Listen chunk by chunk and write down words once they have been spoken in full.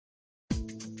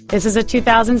This is a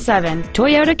 2007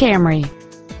 Toyota Camry.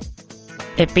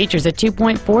 It features a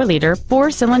 2.4-liter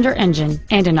four-cylinder engine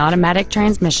and an automatic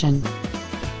transmission.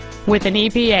 With an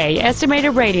EPA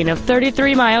estimated rating of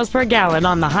 33 miles per gallon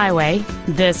on the highway,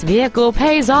 this vehicle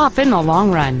pays off in the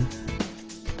long run.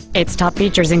 Its top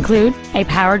features include a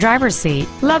power driver's seat,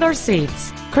 leather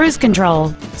seats, cruise control,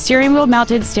 steering wheel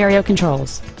mounted stereo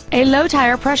controls, a low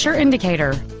tire pressure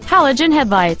indicator, halogen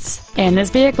headlights, and this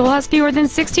vehicle has fewer than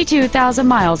 62,000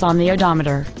 miles on the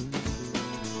odometer.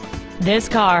 This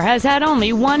car has had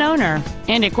only one owner,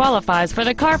 and it qualifies for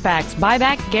the Carfax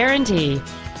buyback guarantee.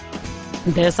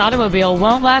 This automobile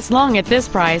won't last long at this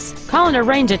price. Call and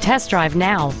arrange a test drive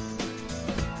now.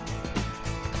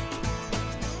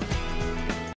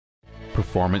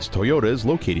 Performance Toyota is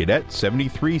located at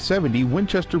 7370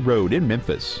 Winchester Road in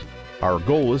Memphis. Our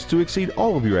goal is to exceed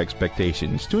all of your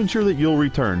expectations to ensure that you'll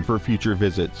return for future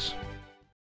visits.